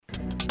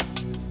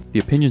The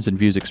opinions and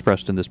views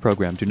expressed in this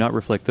program do not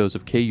reflect those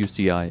of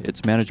KUCI,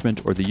 its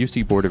management, or the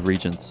UC Board of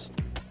Regents.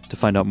 To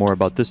find out more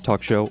about this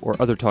talk show or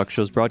other talk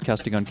shows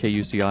broadcasting on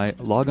KUCI,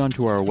 log on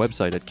to our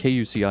website at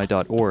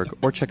kuci.org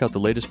or check out the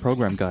latest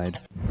program guide.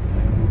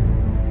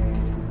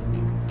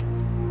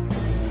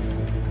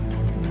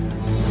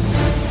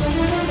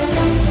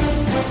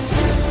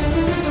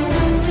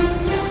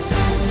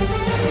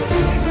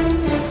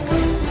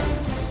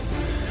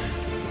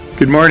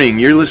 Good morning.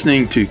 You're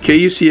listening to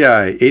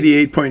KUCI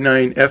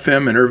 88.9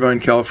 FM in Irvine,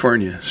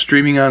 California,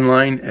 streaming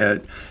online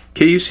at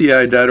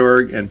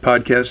kuci.org and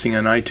podcasting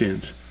on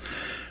iTunes.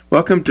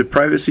 Welcome to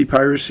Privacy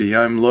Piracy.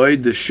 I'm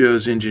Lloyd, this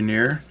show's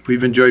engineer.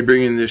 We've enjoyed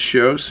bringing this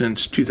show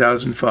since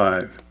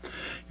 2005.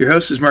 Your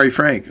host is Mari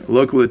Frank, a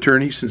local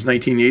attorney since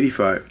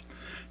 1985.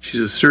 She's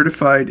a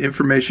certified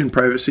information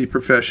privacy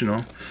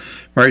professional.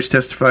 Mari's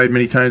testified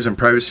many times on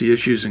privacy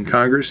issues in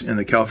Congress and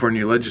the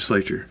California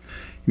legislature.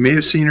 You may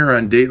have seen her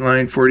on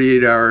Dateline,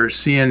 48 Hours,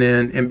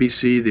 CNN,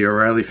 NBC, The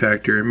O'Reilly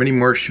Factor, and many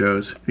more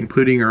shows,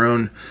 including her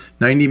own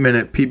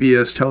 90-minute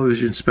PBS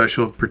television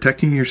special,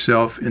 Protecting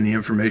Yourself in the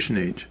Information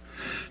Age.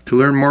 To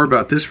learn more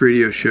about this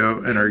radio show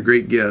and our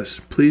great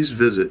guests, please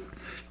visit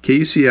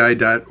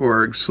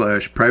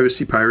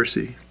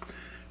kuci.org/privacypiracy.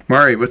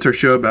 Mari, what's our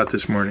show about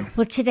this morning?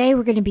 Well, today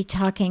we're going to be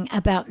talking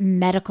about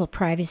medical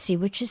privacy,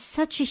 which is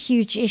such a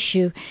huge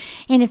issue.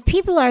 And if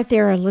people out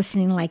there are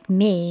listening like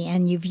me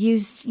and you've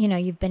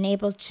been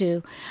able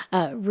to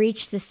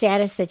reach the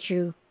status that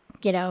you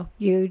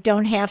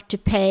don't have to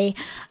pay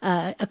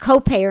a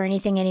copay or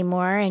anything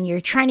anymore, and you're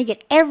trying to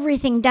get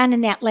everything done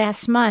in that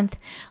last month,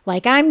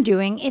 like I'm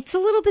doing, it's a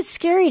little bit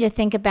scary to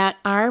think about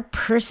our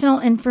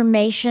personal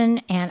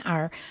information and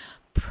our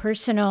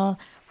personal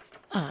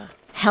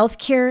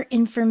healthcare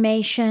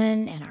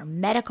information and our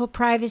medical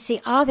privacy,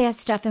 all that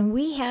stuff. And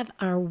we have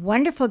our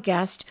wonderful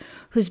guest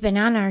who's been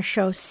on our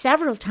show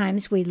several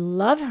times. We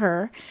love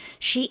her.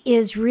 She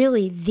is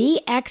really the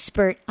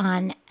expert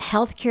on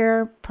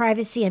healthcare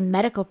privacy and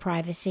medical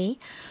privacy.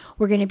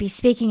 We're going to be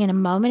speaking in a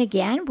moment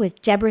again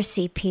with Deborah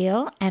C.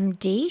 Peel,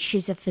 MD.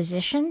 She's a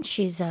physician,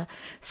 she's a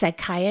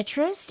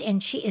psychiatrist,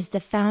 and she is the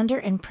founder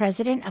and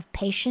president of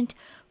Patient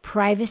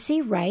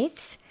Privacy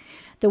Rights,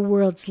 the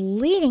world's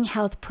leading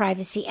health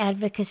privacy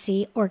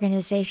advocacy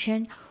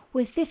organization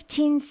with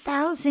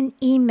 15,000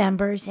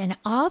 e-members in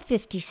all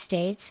 50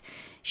 states.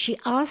 She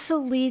also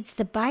leads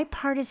the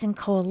Bipartisan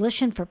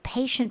Coalition for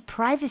Patient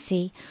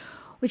Privacy,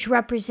 which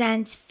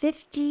represents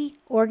 50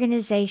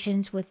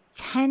 organizations with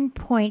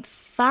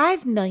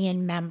 10.5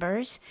 million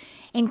members,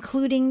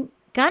 including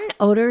Gun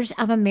Owners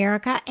of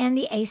America and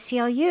the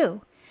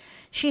ACLU.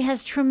 She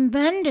has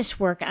tremendous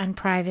work on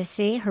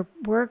privacy. Her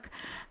work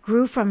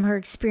grew from her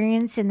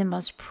experience in the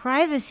most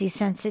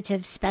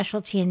privacy-sensitive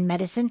specialty in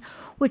medicine,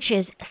 which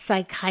is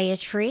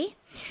psychiatry.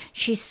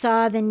 She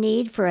saw the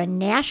need for a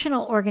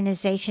national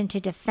organization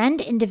to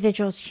defend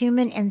individuals'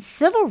 human and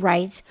civil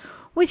rights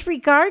with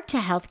regard to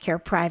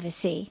healthcare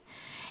privacy.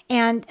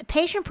 And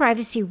Patient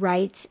Privacy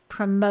Rights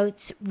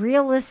promotes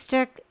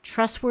realistic,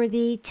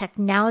 trustworthy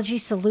technology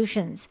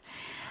solutions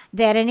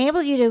that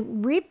enable you to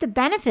reap the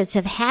benefits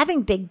of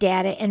having big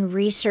data and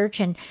research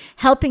and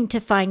helping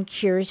to find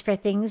cures for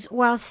things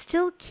while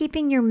still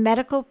keeping your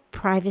medical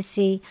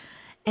privacy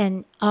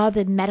and all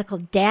the medical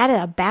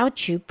data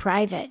about you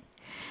private.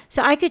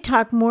 So I could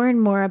talk more and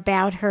more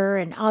about her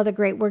and all the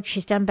great work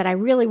she's done, but I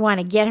really want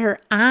to get her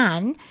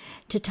on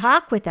to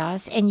talk with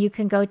us. And you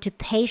can go to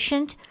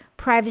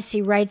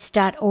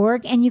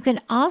patientprivacyrights.org, and you can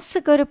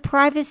also go to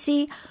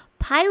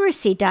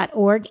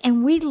privacypiracy.org,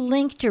 and we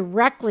link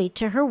directly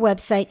to her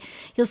website.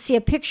 You'll see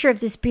a picture of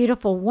this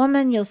beautiful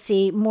woman. You'll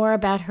see more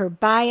about her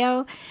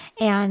bio,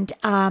 and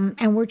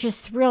we're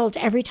just thrilled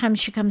every time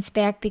she comes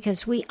back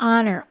because we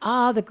honor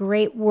all the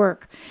great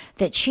work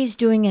that she's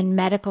doing in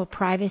medical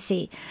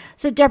privacy.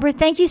 So, Deborah,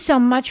 thank you so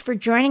much for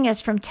joining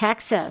us from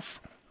Texas.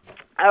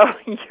 Oh,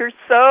 you're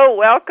so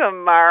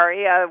welcome,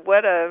 Mari.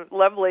 What a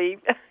lovely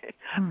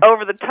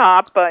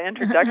over-the-top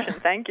introduction.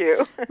 Thank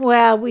you.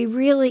 Well, we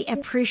really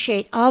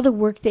appreciate all the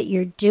work that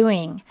you're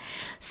doing.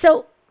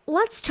 So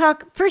let's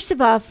talk, first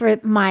of all, for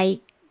my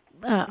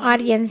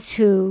audience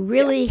who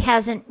really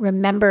hasn't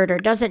remembered or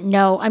doesn't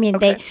know. I mean,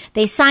 okay.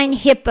 they sign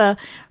HIPAA,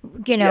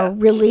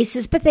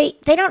 releases, but they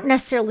don't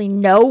necessarily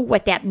know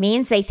what that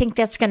means. They think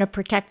that's going to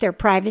protect their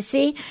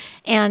privacy,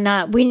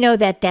 and we know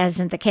that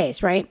isn't the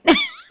case, right?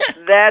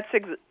 That's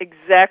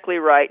exactly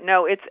right.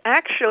 No, it's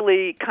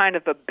actually kind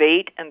of a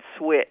bait and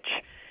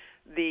switch.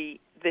 The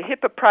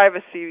HIPAA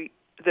privacy,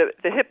 the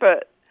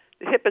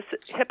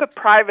HIPAA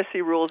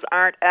privacy rules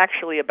aren't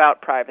actually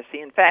about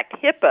privacy. In fact,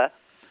 HIPAA,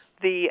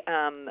 the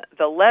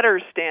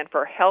letters stand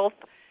for Health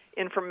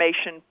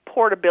Information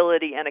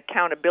Portability and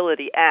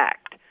Accountability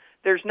Act.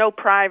 There's no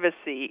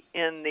privacy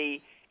in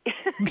the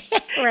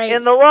right.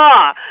 in the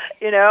law,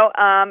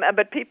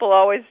 but people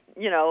always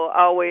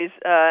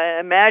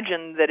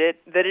imagine that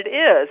it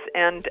is,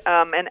 and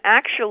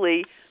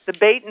actually the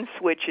bait and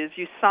switch is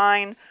you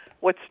sign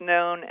what's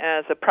known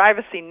as a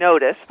privacy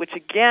notice, which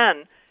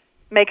again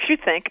makes you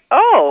think,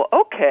 oh,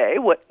 okay,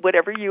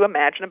 whatever you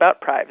imagine about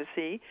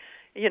privacy,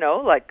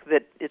 like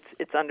that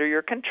it's under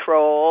your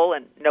control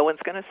and no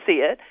one's going to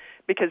see it,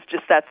 because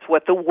just that's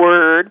what the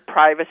word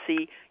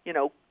privacy,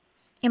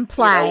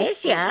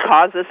 implies,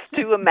 cause us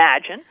to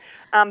imagine.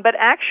 But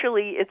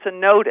actually, it's a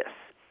notice.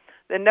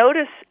 The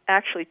notice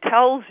actually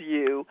tells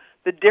you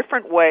the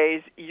different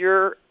ways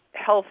your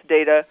health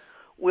data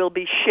will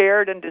be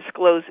shared and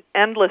disclosed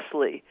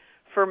endlessly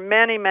for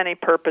many, many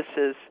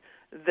purposes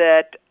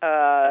that,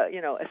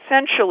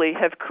 essentially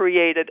have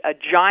created a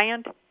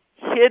giant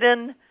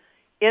hidden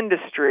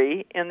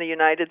industry in the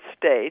United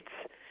States.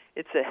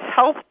 It's a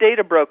health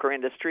data broker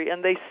industry,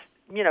 and they,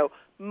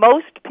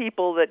 most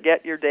people that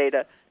get your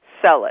data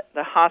sell it.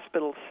 The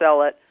hospitals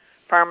sell it.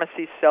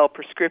 Pharmacies sell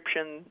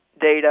prescription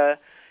data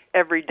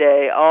every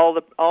day. All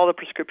the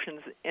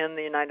prescriptions in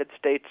the United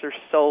States are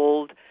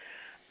sold.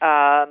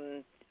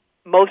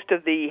 Most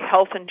of the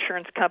health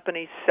insurance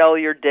companies sell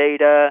your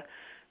data.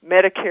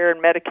 Medicare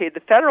and Medicaid, the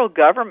federal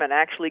government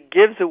actually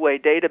gives away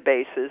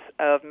databases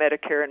of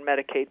Medicare and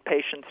Medicaid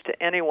patients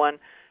to anyone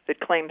that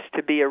claims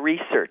to be a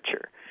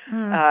researcher.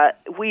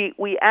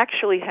 We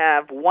actually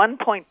have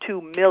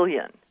 1.2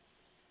 million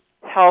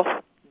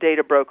health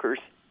data brokers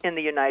in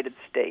the United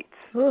States.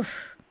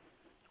 Oof.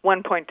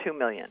 1.2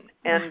 million.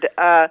 And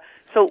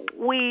so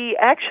we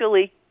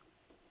actually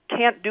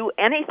can't do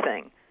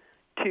anything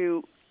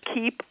to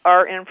keep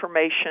our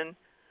information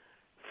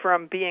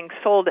from being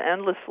sold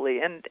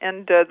endlessly. And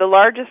the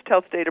largest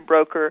health data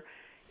broker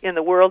in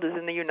the world is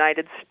in the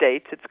United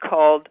States. It's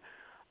called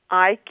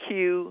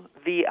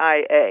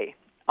IQVIA,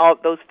 all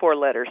those four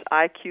letters,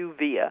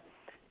 IQVIA.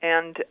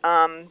 And,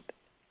 and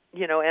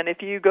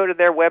if you go to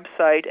their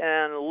website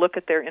and look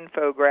at their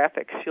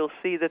infographics, you'll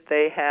see that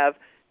they have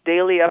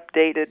daily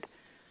updated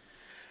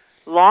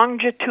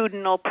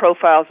longitudinal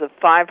profiles of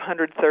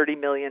 530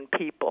 million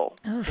people.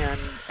 And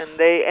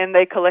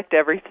they collect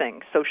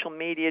everything: social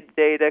media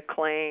data,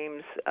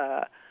 claims,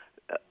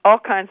 all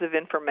kinds of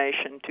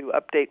information to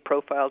update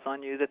profiles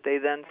on you that they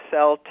then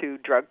sell to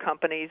drug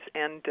companies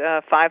and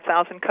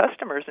 5,000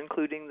 customers,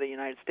 including the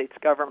United States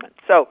government.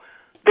 So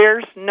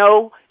there's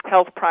no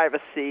health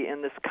privacy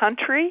in this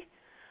country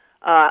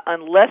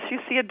unless you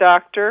see a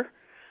doctor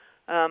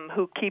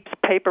who keeps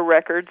paper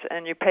records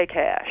and you pay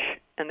cash,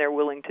 and they're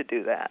willing to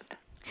do that.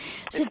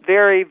 It's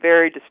very,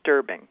 very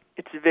disturbing.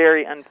 It's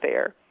very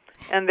unfair.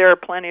 And there are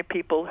plenty of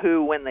people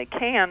who, when they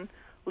can,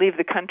 leave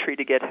the country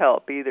to get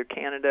help, either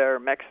Canada or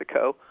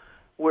Mexico,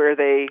 where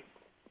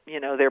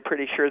they're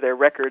pretty sure their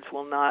records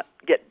will not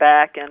get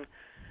back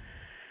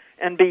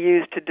and be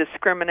used to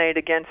discriminate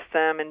against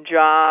them in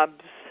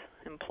jobs,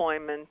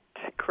 employment,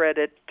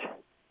 credit,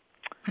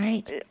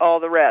 right, all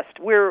the rest.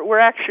 We're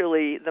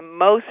actually the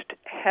most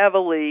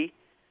heavily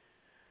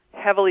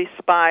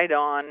spied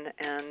on,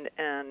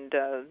 and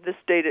this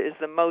data is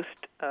the most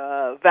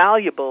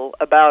valuable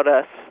about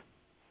us,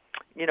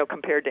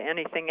 compared to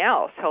anything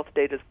else. Health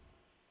data is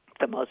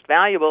the most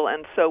valuable,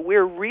 and so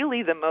we're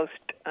really the most,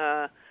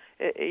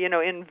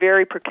 in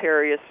very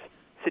precarious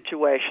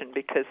situation,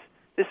 because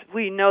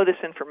we know this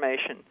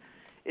information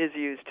is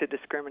used to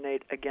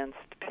discriminate against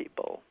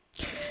people.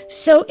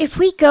 So if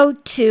we go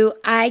to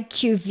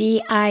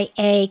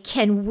IQVIA,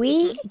 can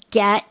we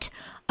get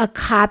a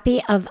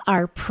copy of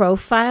our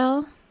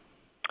profile?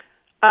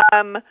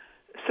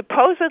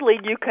 Supposedly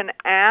you can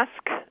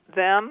ask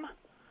them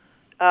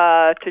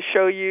to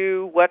show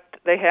you what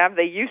they have.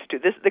 They used to.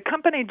 The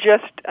company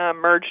just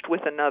merged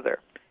with another.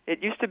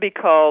 It used to be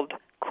called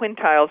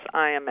Quintiles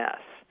IMS.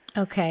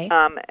 Okay.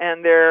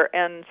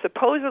 And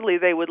supposedly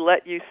they would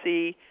let you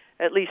see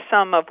at least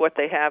some of what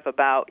they have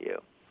about you.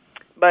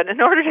 But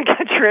in order to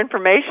get your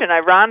information,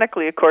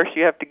 ironically, of course,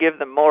 you have to give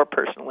them more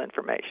personal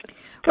information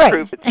to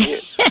prove it's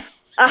you.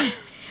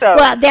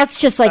 Well, that's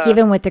just like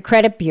even with the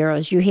credit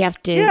bureaus. You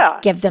have to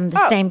give them the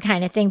same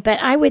kind of thing.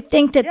 But I would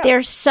think that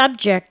they're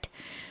subject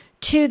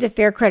to the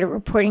Fair Credit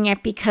Reporting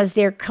Act because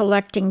they're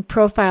collecting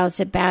profiles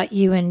about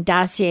you and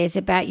dossiers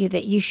about you,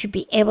 that you should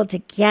be able to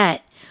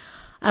get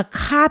a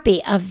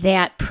copy of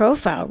that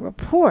profile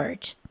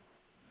report.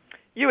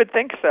 You would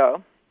think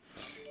so.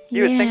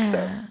 You would think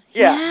so.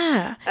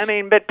 Yeah. I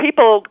mean, but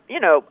people,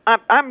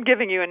 I'm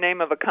giving you a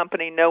name of a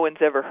company no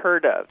one's ever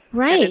heard of.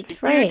 Right, and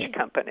it's a huge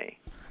company.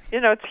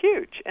 It's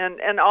huge.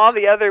 And all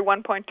the other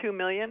 1.2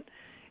 million,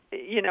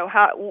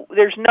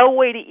 there's no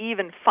way to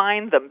even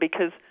find them,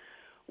 because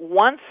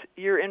once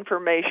your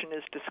information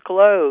is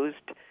disclosed,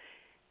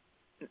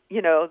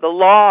 the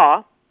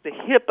law, the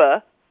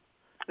HIPAA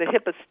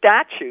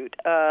statute,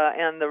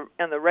 and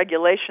the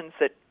regulations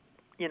that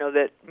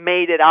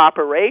made it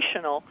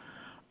operational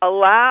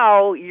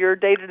allow your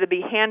data to be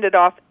handed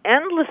off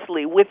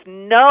endlessly with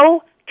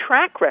no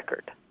track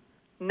record,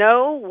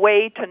 no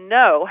way to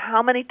know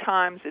how many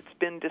times it's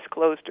been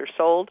disclosed or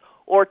sold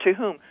or to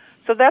whom.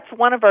 So that's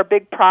one of our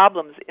big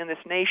problems in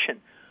this nation.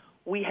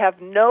 We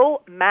have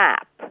no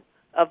map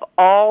of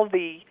all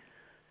the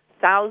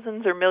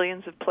thousands or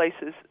millions of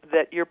places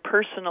that your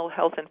personal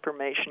health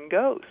information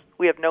goes.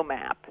 We have no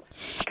map.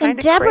 And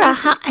Deborah,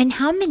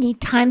 how many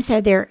times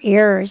are there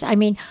errors? I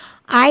mean,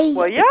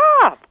 Well, yeah,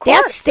 of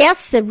course.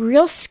 That's the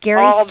real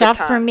scary All the stuff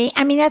for time. me.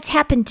 I mean, that's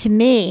happened to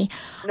me.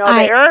 No,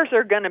 the errors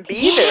are going to be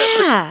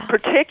Yeah. there,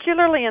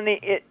 particularly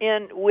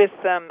with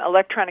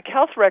electronic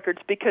health records,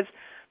 because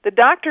the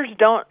doctors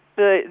don't.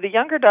 The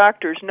younger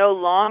doctors no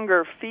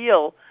longer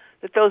feel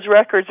that those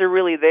records are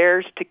really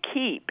theirs to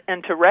keep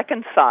and to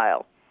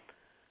reconcile.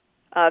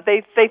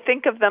 They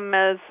think of them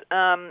as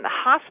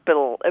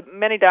hospital.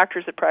 Many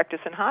doctors that practice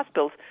in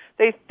hospitals,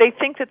 they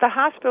think that the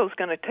hospital is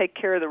going to take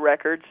care of the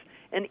records,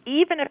 and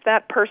even if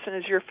that person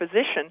is your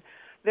physician,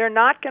 they're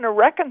not going to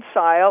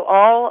reconcile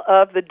all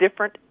of the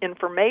different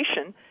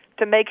information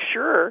to make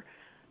sure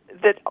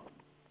that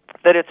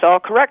it's all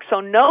correct. So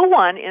no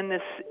one in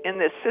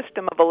this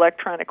system of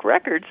electronic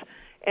records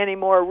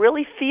anymore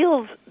really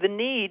feels the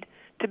need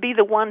to be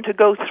the one to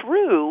go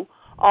through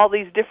all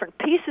these different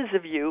pieces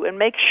of you and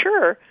make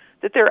sure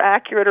that they're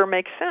accurate or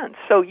make sense.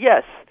 So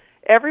yes,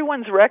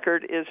 everyone's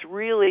record is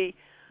really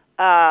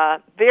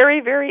very,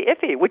 very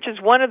iffy, which is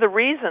one of the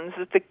reasons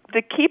that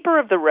the keeper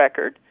of the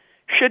record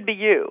should be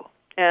you.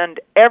 And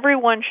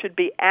everyone should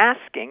be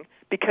asking,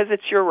 because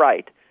it's your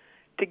right,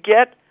 to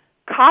get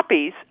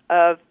copies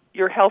of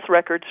your health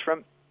records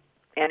from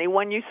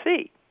anyone you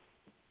see.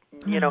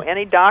 You know,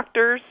 any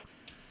doctors,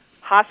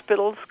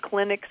 hospitals,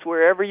 clinics,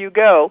 wherever you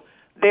go,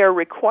 they are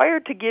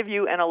required to give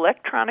you an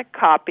electronic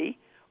copy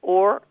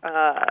or,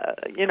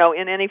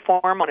 in any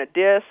form on a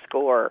disc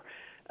or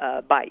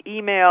by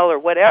email or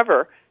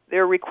whatever.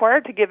 They're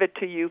required to give it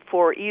to you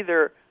for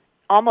either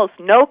almost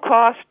no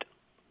cost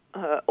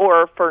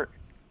or either for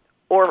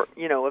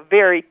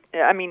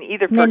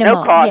Minimal,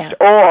 no cost yeah.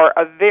 or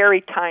a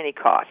very tiny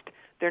cost.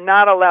 They're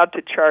not allowed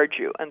to charge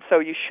you, and so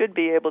you should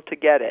be able to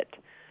get it.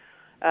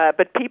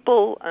 But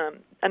people,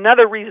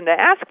 another reason to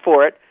ask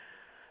for it,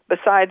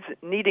 besides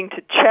needing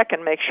to check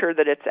and make sure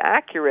that it's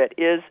accurate,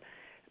 is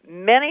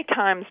many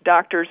times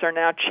doctors are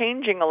now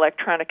changing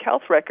electronic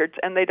health records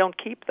and they don't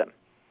keep them.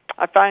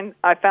 I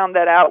found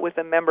that out with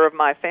a member of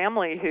my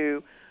family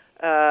who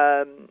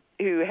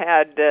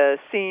had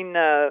seen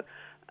a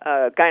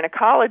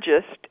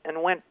gynecologist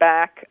and went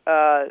back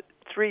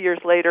 3 years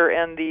later,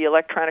 and the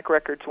electronic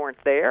records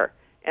weren't there,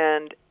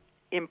 and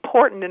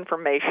important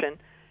information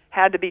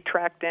had to be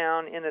tracked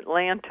down in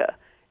Atlanta,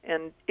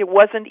 and it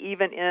wasn't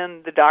even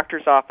in the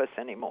doctor's office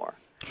anymore.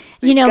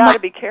 You've got to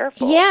be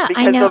careful. Yeah,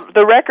 because I know.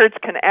 the records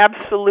can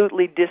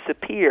absolutely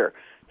disappear.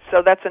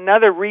 So that's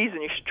another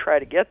reason you should try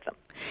to get them.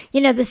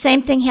 You know, the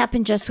same thing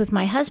happened just with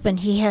my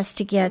husband. He has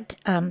to get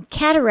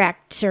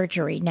cataract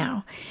surgery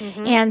now.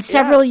 Mm-hmm. And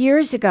several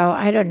years ago,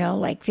 I don't know,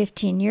 like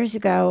 15 years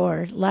ago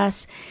or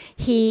less,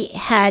 he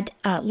had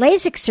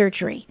LASIK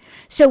surgery.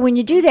 So when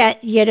you do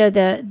that, you know,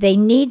 they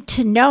need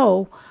to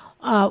know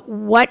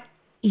what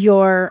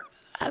your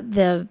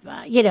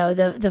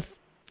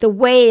the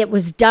way it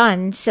was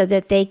done so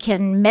that they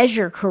can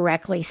measure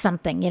correctly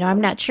something. You know, I'm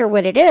not sure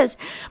what it is,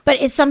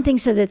 but it's something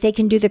so that they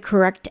can do the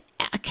correct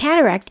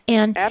cataract.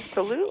 And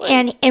absolutely.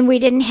 And we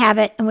didn't have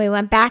it, and we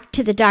went back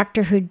to the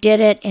doctor who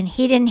did it, and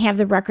he didn't have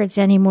the records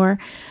anymore.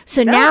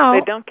 So now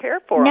they don't care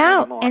for it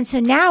anymore. And so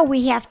now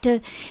he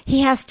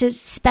has to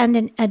spend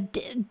an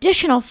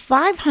additional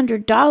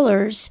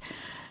 $500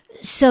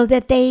 so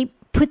that they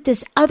put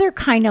this other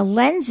kind of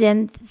lens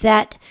in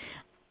that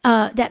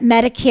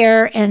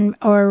Medicare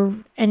or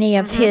any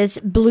of his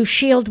Blue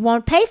Shield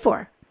won't pay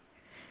for.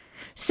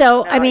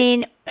 So, I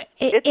mean,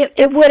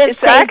 it would have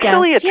saved us. It's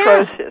actually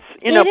atrocious.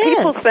 Yeah, you know,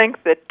 people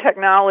think that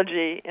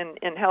technology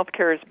in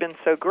healthcare has been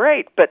so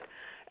great, but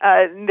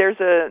there's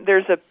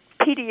a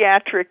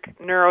pediatric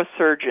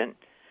neurosurgeon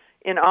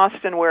in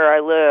Austin where I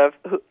live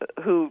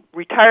who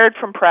retired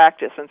from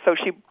practice, and so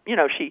she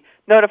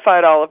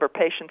notified all of her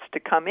patients to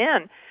come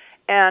in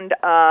and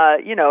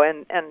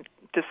and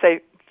to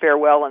say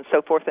farewell and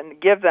so forth, and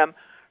give them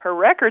her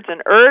records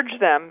and urge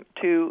them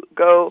to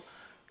go,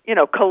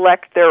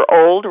 collect their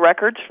old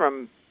records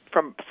from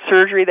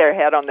surgery they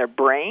had on their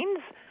brains,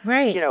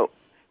 right?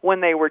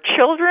 When they were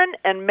children,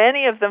 and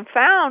many of them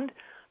found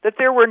that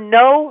there were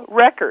no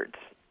records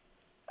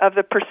of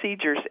the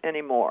procedures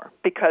anymore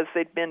because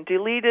they'd been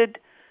deleted,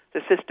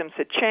 the systems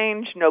had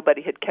changed,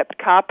 nobody had kept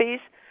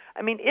copies.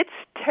 I mean, it's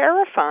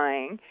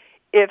terrifying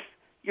if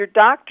your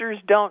doctors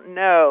don't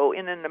know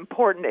in an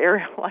important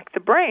area like the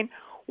brain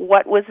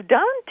what was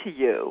done to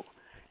you.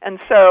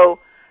 And so,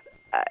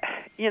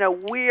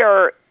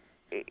 we're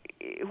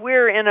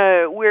in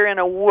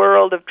a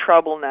world of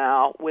trouble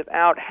now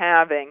without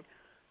having,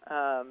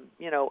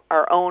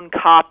 our own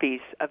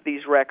copies of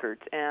these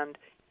records. And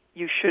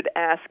you should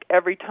ask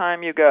every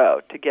time you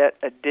go to get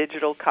a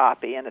digital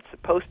copy, and it's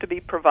supposed to be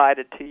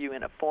provided to you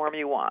in a form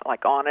you want,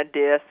 like on a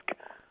disc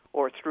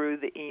or through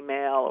the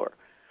email or.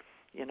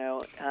 And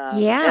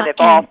if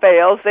all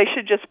fails, they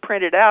should just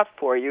print it out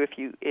for you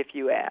if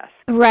you ask.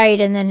 Right,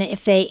 and then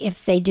if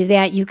they do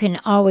that, you can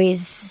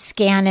always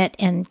scan it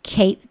and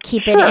keep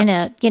it in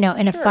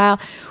a file,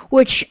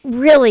 which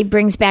really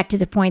brings back to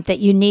the point that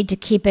you need to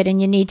keep it, and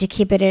you need to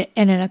keep it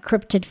in an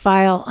encrypted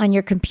file on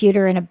your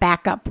computer in a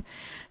backup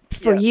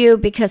for you,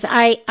 because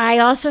I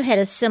also had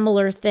a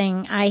similar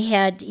thing. I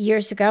had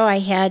years ago. I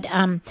had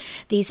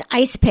these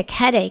ice pick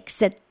headaches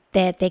that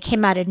they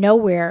came out of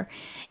nowhere,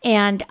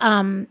 and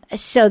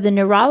so the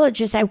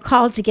neurologist, I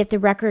called to get the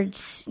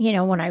records.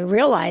 When I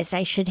realized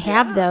I should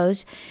have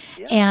those,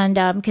 and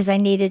because I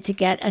needed to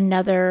get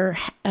another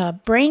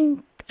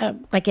brain.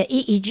 Like an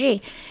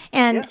EEG,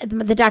 and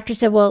the doctor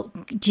said, "Well,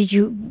 did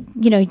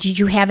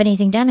you have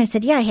anything done?" I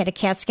said, "Yeah, I had a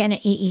CAT scan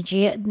and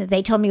EEG."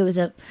 They told me it was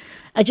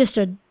just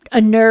a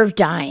nerve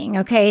dying.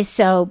 Okay,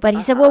 but he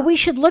said, "Well, we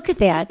should look at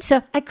that."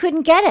 So I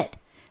couldn't get it;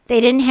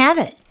 they didn't have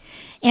it,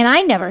 and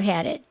I never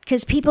had it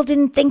because people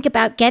didn't think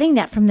about getting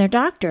that from their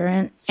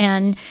doctor,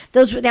 and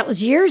that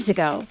was years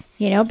ago.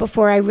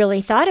 Before I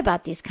really thought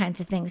about these kinds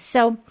of things.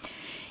 So.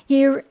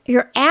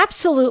 You're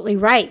absolutely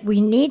right. We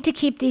need to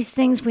keep these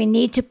things. We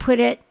need to put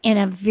it in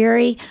a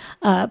very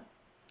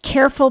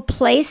careful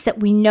place that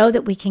we know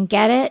that we can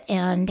get it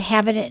and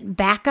have it in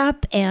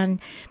backup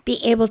and be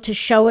able to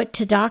show it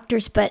to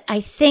doctors. But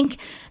I think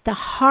the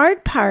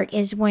hard part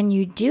is when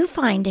you do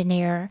find an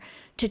error,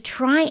 to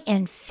try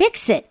and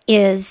fix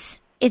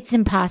it's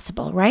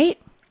impossible, right?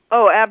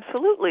 Oh,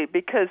 absolutely.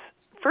 Because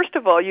first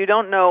of all, you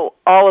don't know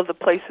all of the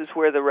places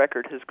where the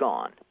record has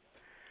gone.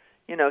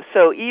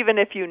 So even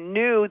if you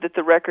knew that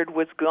the record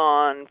was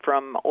gone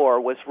from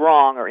or was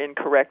wrong or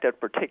incorrect at a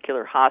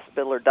particular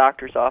hospital or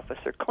doctor's office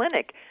or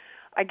clinic,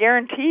 I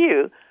guarantee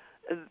you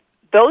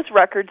those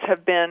records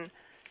have been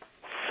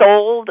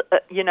sold,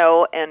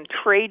 and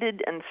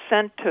traded and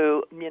sent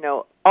to,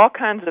 all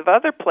kinds of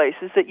other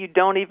places that you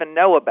don't even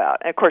know about.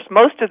 And of course,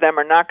 most of them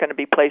are not going to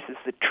be places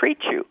that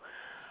treat you.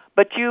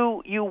 But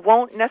you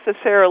won't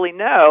necessarily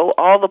know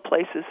all the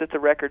places that the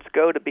records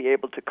go to be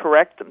able to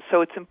correct them.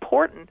 So it's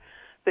important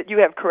that you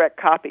have correct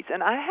copies.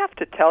 And I have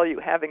to tell you,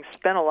 having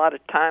spent a lot of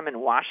time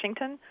in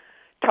Washington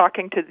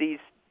talking to these,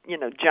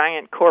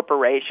 giant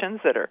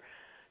corporations that are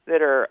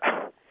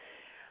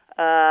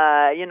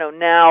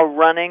now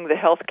running the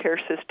healthcare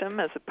system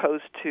as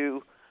opposed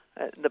to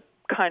the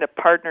kind of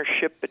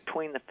partnership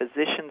between the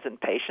physicians and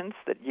patients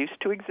that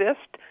used to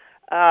exist,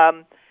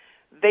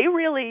 they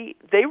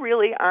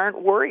really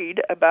aren't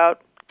worried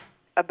about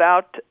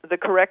the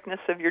correctness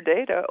of your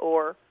data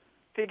or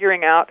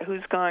figuring out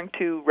who's going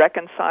to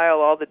reconcile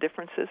all the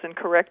differences and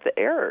correct the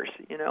errors.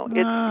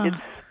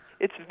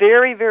 It's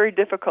very, very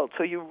difficult.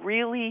 So you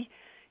really,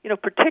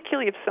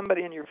 particularly if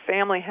somebody in your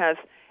family has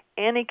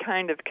any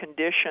kind of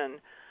condition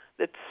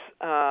that's,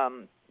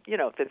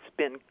 that's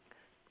been,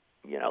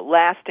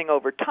 lasting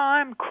over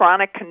time,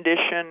 chronic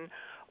condition,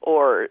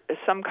 or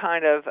some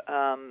kind of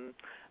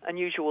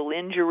unusual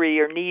injury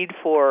or need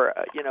for,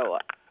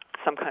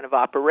 some kind of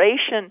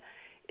operation,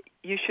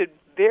 you should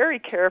very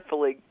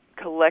carefully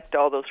collect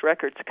all those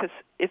records, because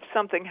if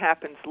something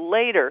happens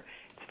later,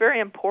 it's very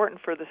important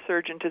for the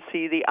surgeon to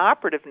see the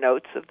operative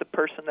notes of the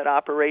person that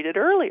operated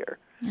earlier.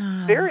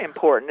 Very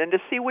important, and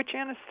to see which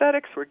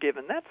anesthetics were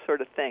given, that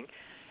sort of thing.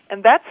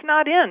 And that's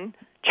not in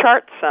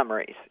chart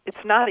summaries.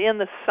 It's not in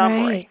the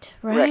summary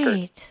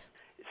record.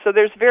 So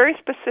there's very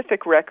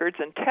specific records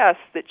and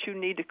tests that you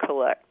need to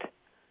collect.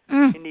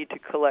 You need to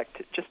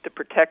collect just to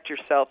protect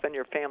yourself and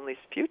your family's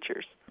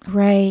futures.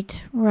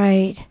 Right.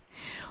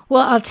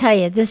 Well, I'll tell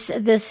you, this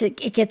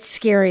it gets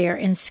scarier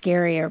and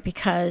scarier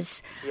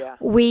because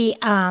we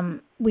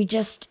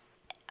just,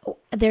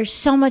 there's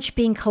so much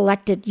being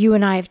collected. You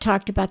and I have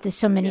talked about this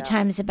so many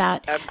times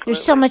about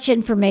there's so much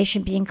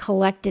information being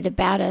collected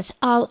about us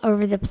all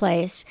over the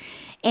place,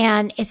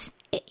 and it's,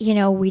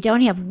 we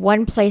don't have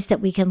one place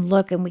that we can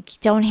look, and we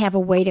don't have a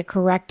way to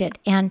correct it.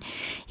 And,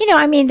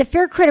 the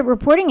Fair Credit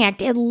Reporting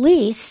Act, at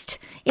least,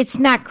 it's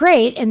not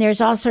great, and there's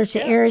all sorts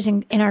of errors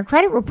in our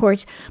credit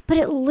reports, but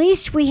at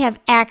least we have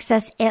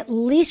access, at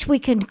least we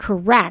can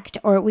correct,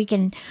 or we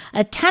can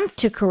attempt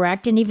to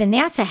correct, and even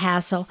that's a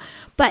hassle.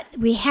 But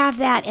we have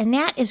that, and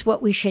that is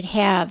what we should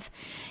have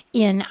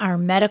in our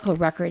medical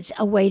records,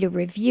 a way to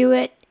review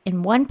it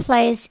in one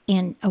place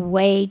and a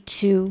way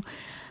to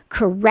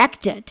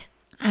correct it.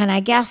 And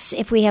I guess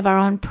if we have our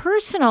own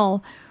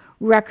personal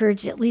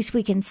records, at least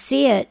we can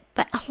see it.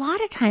 But a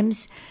lot of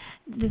times,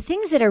 the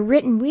things that are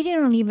written, we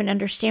don't even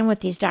understand what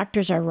these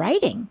doctors are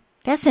writing.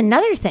 That's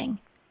another thing,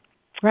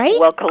 right?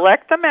 Well,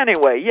 collect them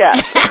anyway, yes.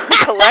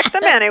 Collect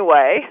them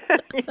anyway,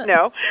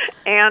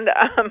 and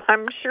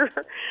I'm sure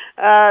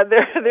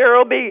there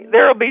will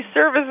be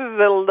services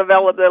that'll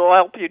develop that'll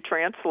help you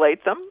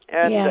translate them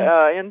and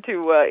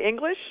into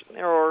English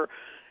or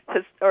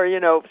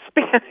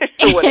Spanish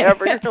or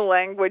whatever your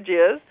language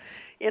is,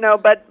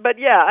 but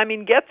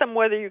get them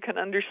whether you can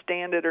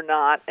understand it or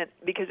not, and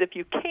because if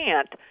you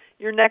can't,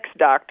 your next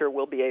doctor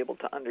will be able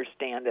to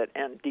understand it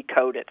and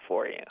decode it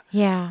for you.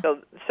 Yeah.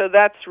 So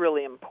that's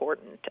really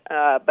important.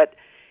 But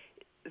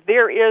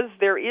there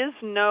is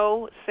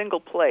no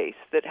single place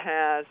that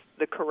has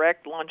the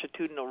correct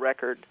longitudinal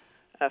record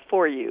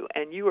for you,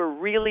 and you are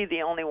really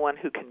the only one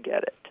who can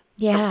get it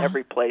from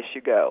every place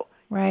you go.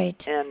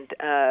 Right. And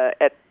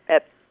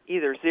at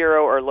either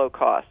zero or low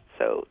cost.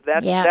 So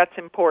that's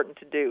important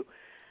to do.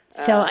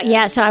 So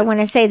so I want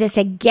to say this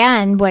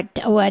again,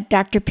 what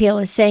Dr. Peel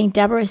is saying,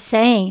 Deborah is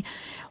saying,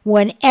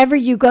 whenever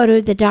you go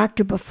to the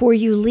doctor before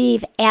you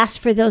leave,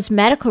 ask for those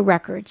medical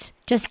records.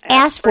 Just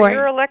ask for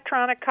your it.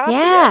 electronic copy.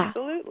 Yeah.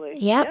 Absolutely.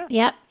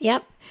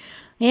 Yep.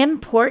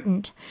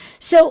 Important.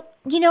 So,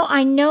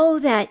 I know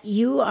that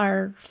you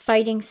are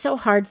fighting so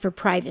hard for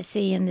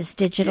privacy in this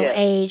digital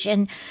age,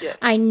 and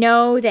I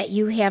know that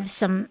you have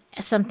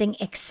something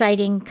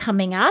exciting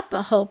coming up,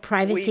 a whole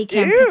privacy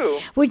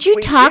campaign. Would you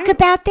talk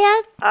about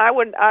that? I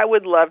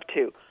would love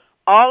to.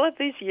 All of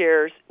these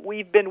years,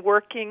 we've been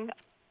working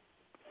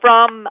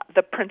from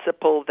the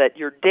principle that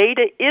your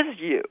data is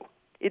you.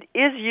 It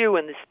is you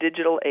in this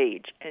digital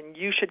age, and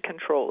you should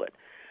control it.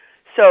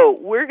 So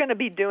we're going to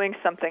be doing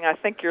something I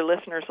think your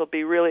listeners will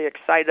be really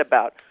excited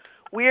about.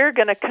 We're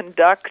going to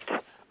conduct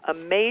a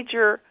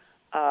major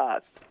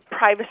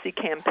privacy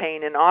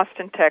campaign in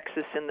Austin,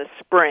 Texas in the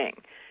spring.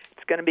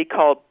 It's going to be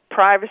called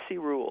Privacy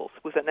Rules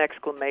with an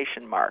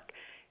exclamation mark.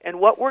 And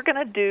what we're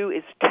going to do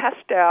is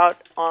test out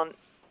on,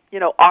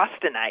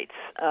 Austinites,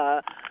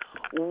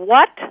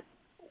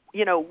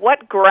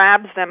 what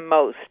grabs them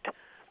most,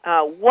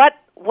 what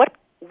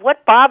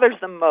bothers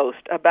them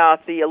most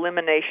about the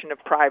elimination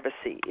of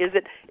privacy? Is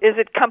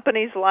it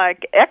companies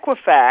like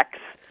Equifax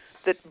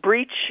that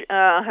breach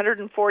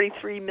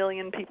 143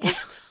 million people's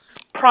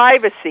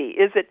privacy?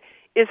 Is it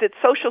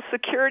Social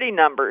Security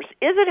numbers?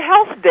 Is it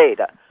health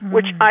data,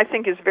 which I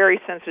think is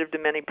very sensitive to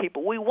many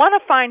people? We want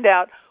to find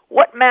out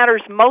what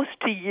matters most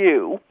to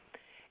you,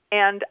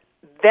 and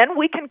then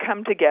we can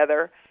come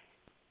together.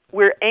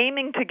 We're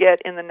aiming to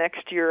get in the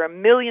next year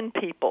 1 million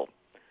people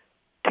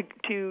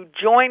to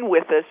join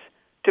with us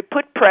to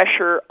put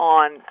pressure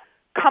on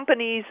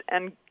companies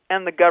and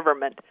the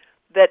government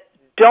that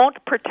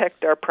don't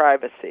protect our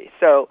privacy.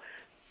 So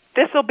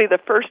this will be the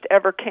first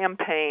ever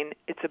campaign.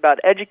 It's about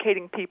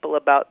educating people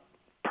about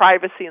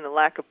privacy and the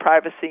lack of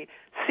privacy,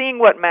 seeing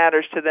what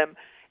matters to them,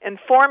 and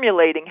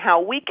formulating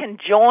how we can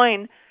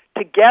join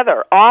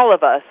together, all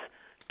of us,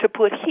 to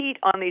put heat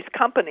on these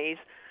companies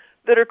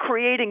that are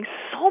creating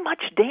so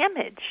much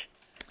damage.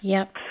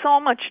 Yep. So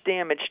much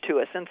damage to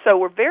us. And so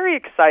we're very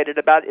excited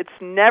about it.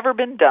 It's never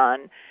been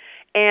done.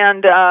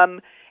 And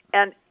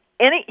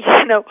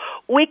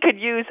we could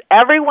use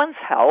everyone's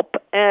help.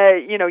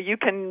 You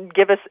can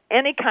give us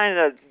any kind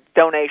of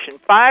donation,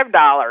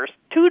 $5,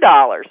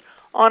 $2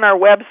 on our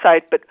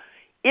website. But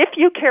if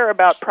you care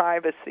about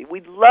privacy,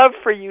 we'd love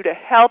for you to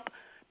help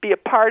be a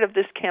part of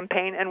this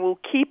campaign, and we'll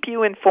keep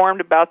you informed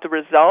about the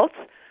results.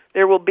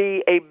 There will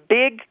be a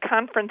big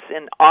conference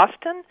in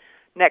Austin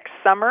next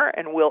summer,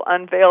 and we'll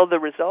unveil the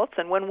results.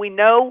 And when we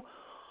know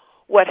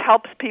what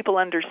helps people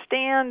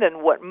understand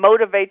and what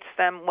motivates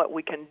them, what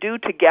we can do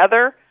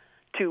together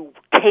to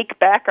take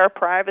back our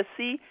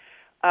privacy,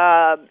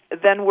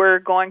 then we're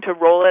going to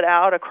roll it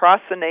out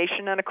across the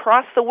nation and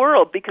across the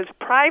world, because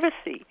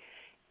privacy,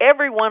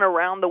 everyone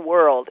around the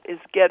world is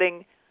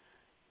getting,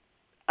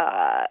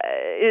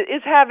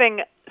 is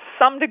having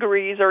some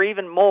degrees or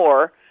even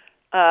more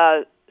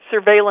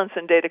surveillance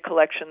and data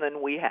collection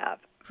than we have.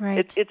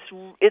 Right.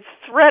 It's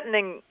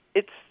threatening.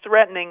 It's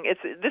threatening.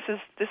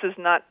 This is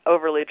not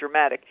overly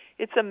dramatic.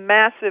 It's a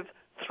massive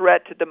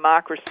threat to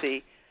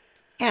democracy.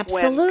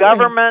 Absolutely. When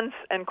governments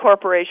and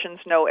corporations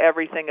know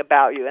everything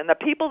about you, and the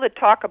people that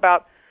talk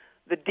about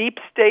the deep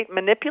state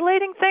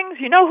manipulating things,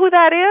 you know who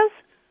that is?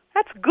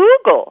 That's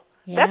Google.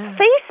 Yeah.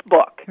 That's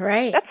Facebook.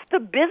 Right. That's the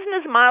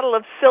business model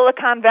of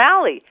Silicon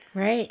Valley.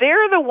 Right.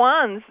 They're the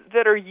ones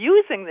that are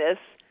using this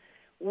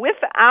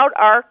without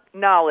our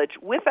knowledge,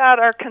 without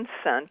our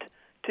consent,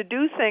 to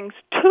do things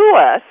to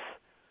us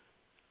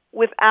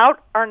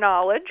without our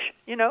knowledge.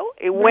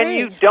 When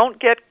you don't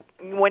get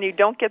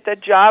that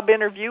job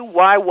interview,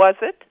 why was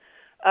it?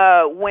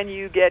 When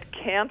you get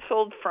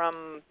canceled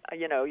from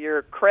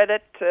your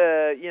credit,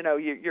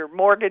 your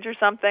mortgage or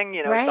something,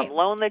 some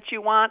loan that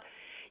you want,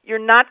 you're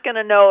not going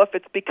to know if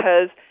it's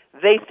because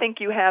they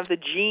think you have the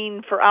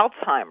gene for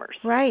Alzheimer's.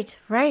 Right.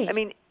 I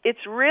mean,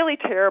 it's really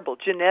terrible.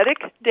 Genetic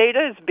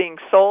data is being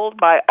sold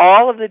by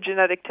all of the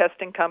genetic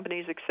testing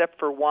companies except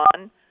for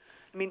one.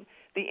 I mean,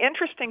 the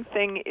interesting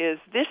thing is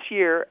this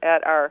year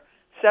at our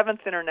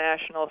 7th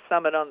International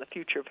Summit on the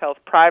Future of Health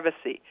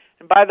Privacy,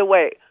 and by the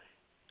way,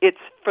 it's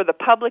for the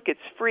public, it's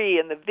free,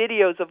 and the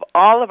videos of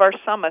all of our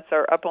summits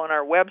are up on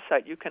our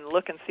website. You can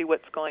look and see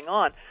what's going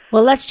on.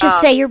 Well, let's just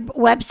say your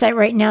website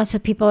right now so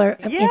people are,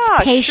 it's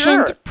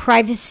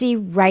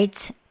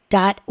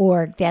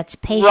patientprivacyrights.org. That's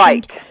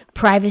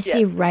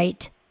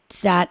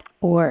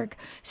patientprivacyrights.org.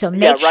 So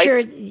make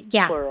sure,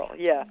 plural,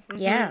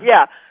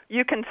 Yeah.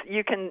 You can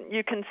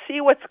see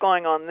what's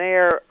going on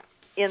there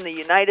in the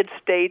United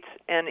States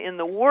and in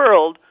the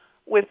world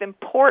with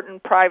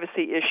important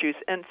privacy issues.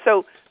 And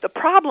so the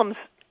problems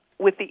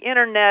with the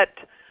Internet,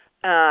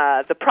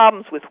 the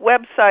problems with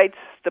websites,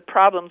 the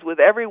problems with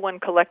everyone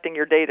collecting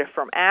your data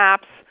from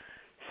apps,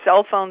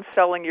 cell phones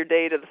selling your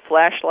data, the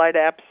flashlight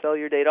apps sell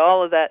your data,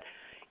 all of that.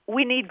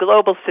 We need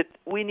global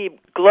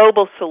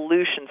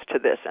solutions to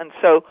this. And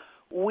so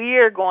we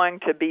are going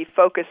to be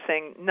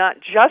focusing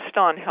not just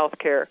on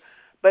healthcare,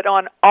 but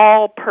on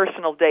all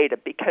personal data,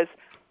 because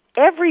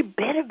every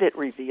bit of it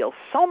reveals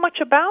so much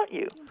about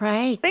you.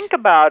 Right. Think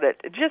about it.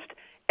 Just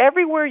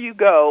everywhere you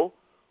go,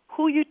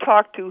 who you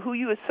talk to, who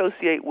you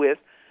associate with,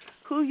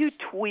 who you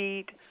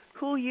tweet,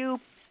 who you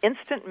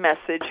instant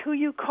message, who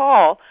you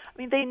call. I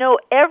mean, they know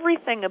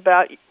everything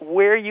about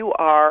where you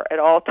are at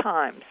all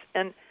times.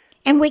 And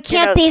we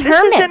can't be this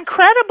hermits. This is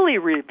incredibly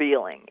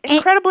revealing.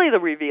 Incredibly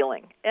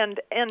revealing. And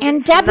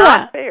it's Deborah,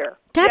 not fair.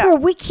 Deborah,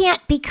 we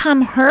can't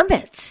become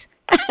hermits.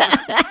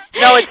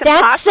 No, it's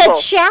That's impossible.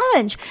 the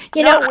challenge.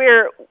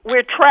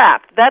 We're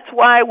trapped. That's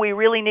why we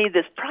really need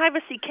this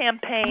privacy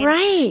campaign.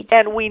 Right.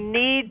 And we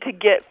need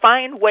to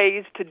find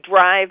ways to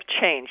drive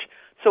change.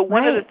 So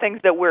one of the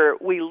things that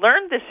we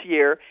learned this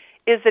year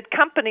is that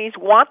companies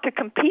want to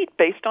compete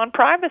based on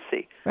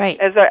privacy. Right.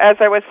 As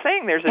I was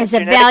saying, there's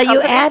a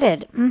value company.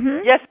 added.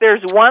 Mm-hmm. Yes,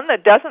 there's one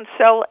that doesn't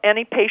sell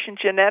any patient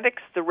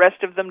genetics. The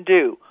rest of them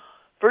do.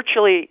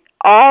 Virtually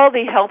all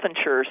the health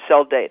insurers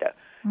sell data.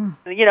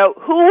 You know,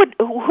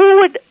 who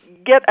would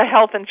get a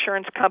health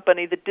insurance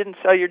company that didn't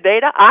sell your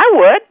data? I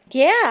would.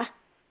 Yeah.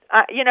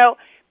 You know,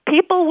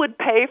 people would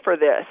pay for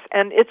this,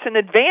 and it's an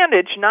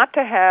advantage not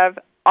to have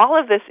all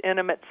of this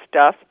intimate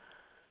stuff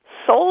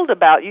sold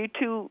about you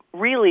to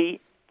really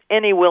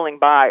any willing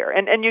buyer.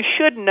 And you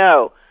should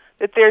know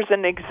that there's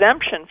an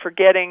exemption for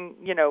getting,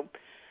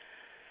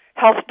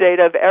 health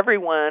data of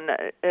everyone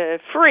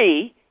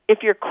free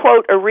if you're,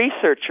 quote, a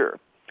researcher.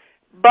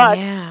 But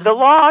the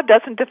law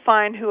doesn't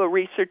define who a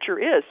researcher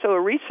is. So a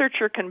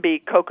researcher can be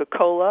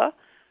Coca-Cola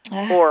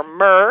or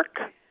Merck,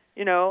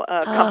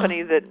 a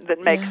company that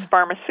makes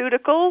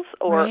pharmaceuticals,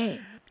 or, it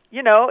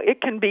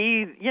can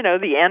be, the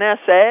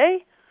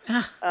NSA.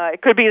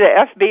 It could be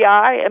the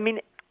FBI. I mean,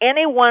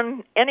 any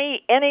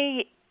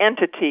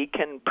entity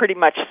can pretty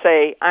much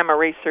say, I'm a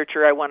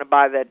researcher, I want to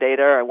buy that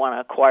data, or I want to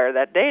acquire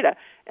that data.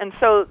 And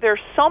so there's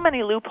so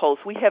many loopholes.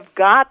 We've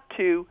got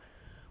to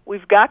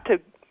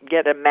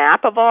get a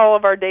map of all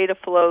of our data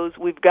flows.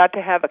 We've got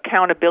to have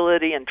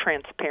accountability and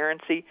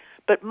transparency.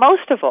 But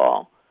most of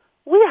all,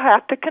 we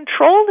have to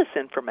control this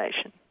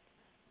information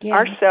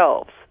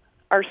ourselves,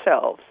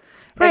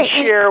 right.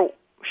 And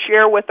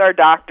share with our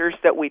doctors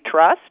that we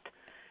trust,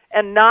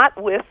 and not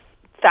with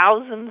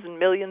thousands and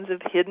millions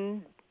of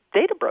hidden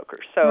data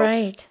brokers. So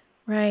right.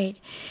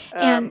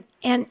 And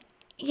I'm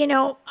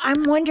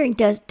wondering,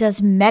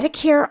 does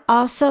Medicare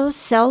also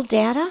sell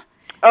data?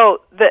 Oh,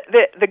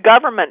 the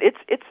government,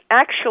 it's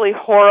actually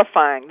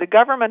horrifying. The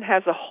government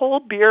has a whole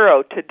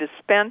bureau to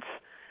dispense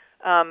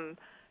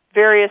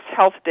various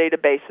health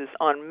databases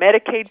on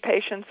Medicaid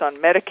patients, on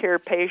Medicare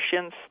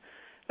patients,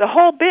 the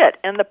whole bit.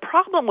 And the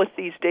problem with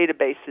these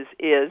databases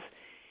is,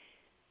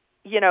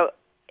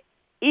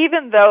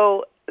 even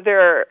though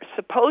they're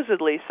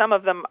supposedly, some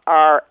of them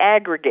are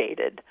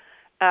aggregated,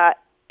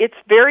 it's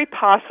very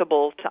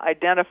possible to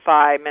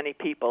identify many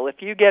people.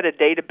 If you get a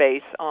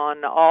database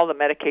on all the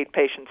Medicaid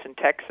patients in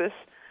Texas,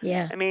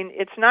 I mean,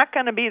 it's not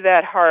going to be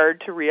that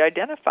hard to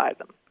re-identify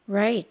them.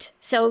 Right.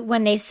 So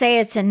when they say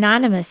it's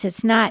anonymous,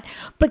 it's not.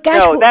 But gosh,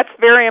 no, that's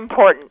very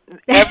important.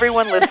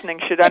 Everyone listening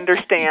should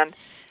understand.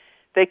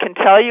 They can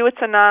tell you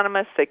it's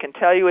anonymous. They can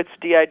tell you it's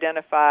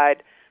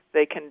de-identified.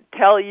 They can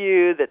tell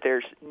you that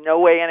there's no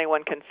way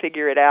anyone can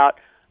figure it out,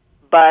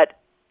 but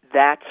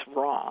that's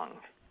wrong.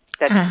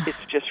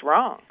 It's just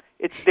wrong.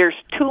 There's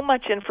too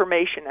much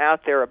information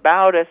out there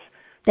about us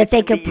that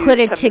they could put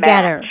it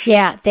together. Match.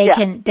 Yeah, they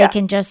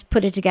can just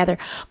put it together.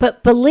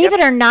 But believe it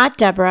or not,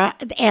 Deborah,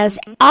 as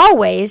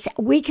always,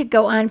 we could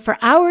go on for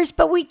hours,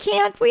 but we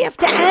can't. We have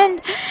to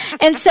end.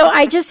 And so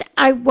I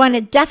want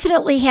to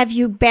definitely have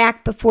you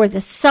back before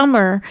the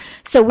summer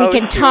so we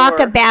can talk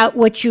about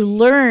what you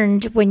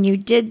learned when you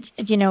did,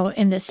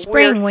 in the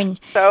spring. We're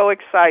so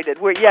excited.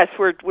 We're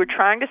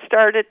trying to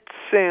start it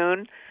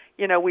soon.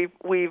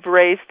 We've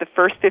raised the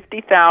first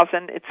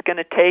 50,000. It's going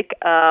to take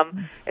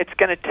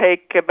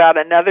about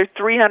another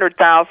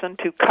 300,000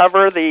 to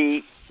cover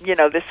this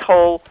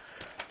whole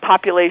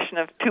population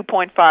of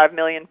 2.5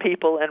 million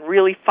people, and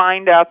really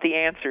find out the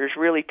answers,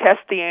 really test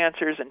the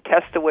answers, and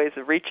test the ways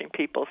of reaching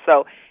people.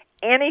 So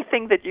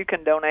anything that you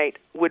can donate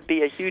would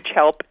be a huge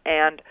help,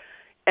 and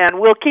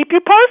we'll keep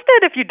you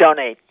posted if you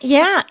donate.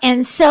 Yeah,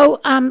 and so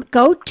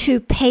go to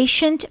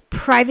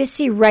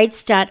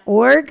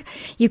patientprivacyrights.org.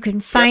 You can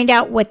find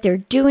out what they're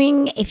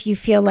doing. If you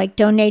feel like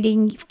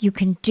donating, you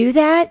can do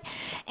that.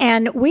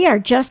 And we are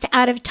just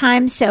out of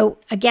time. So,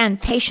 again,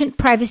 Patient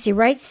Privacy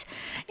Rights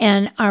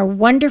and our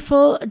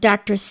wonderful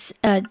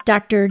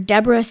Dr.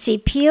 Deborah C.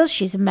 Peel.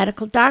 She's a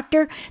medical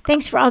doctor.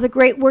 Thanks for all the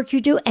great work you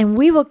do, and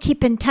we will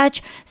keep in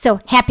touch. So,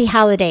 happy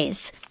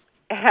holidays.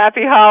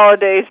 Happy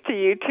holidays to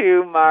you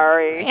too,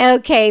 Mari.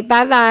 Okay,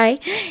 bye-bye.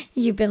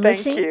 You've been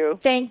listening. Thank you.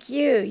 Thank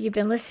you. You've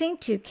been listening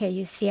to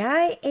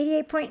KUCI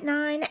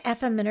 88.9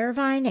 FM in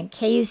Irvine and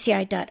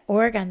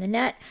KUCI.org on the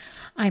net.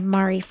 I'm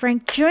Mari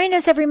Frank. Join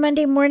us every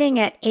Monday morning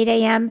at 8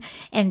 a.m.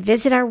 and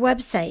visit our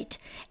website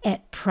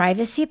at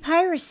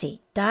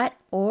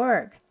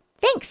privacypiracy.org.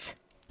 Thanks.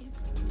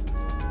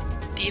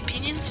 The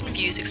opinions and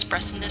views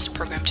expressed in this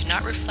program do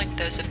not reflect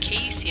those of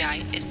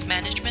KUCI, its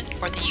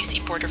management, or the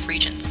UC Board of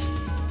Regents.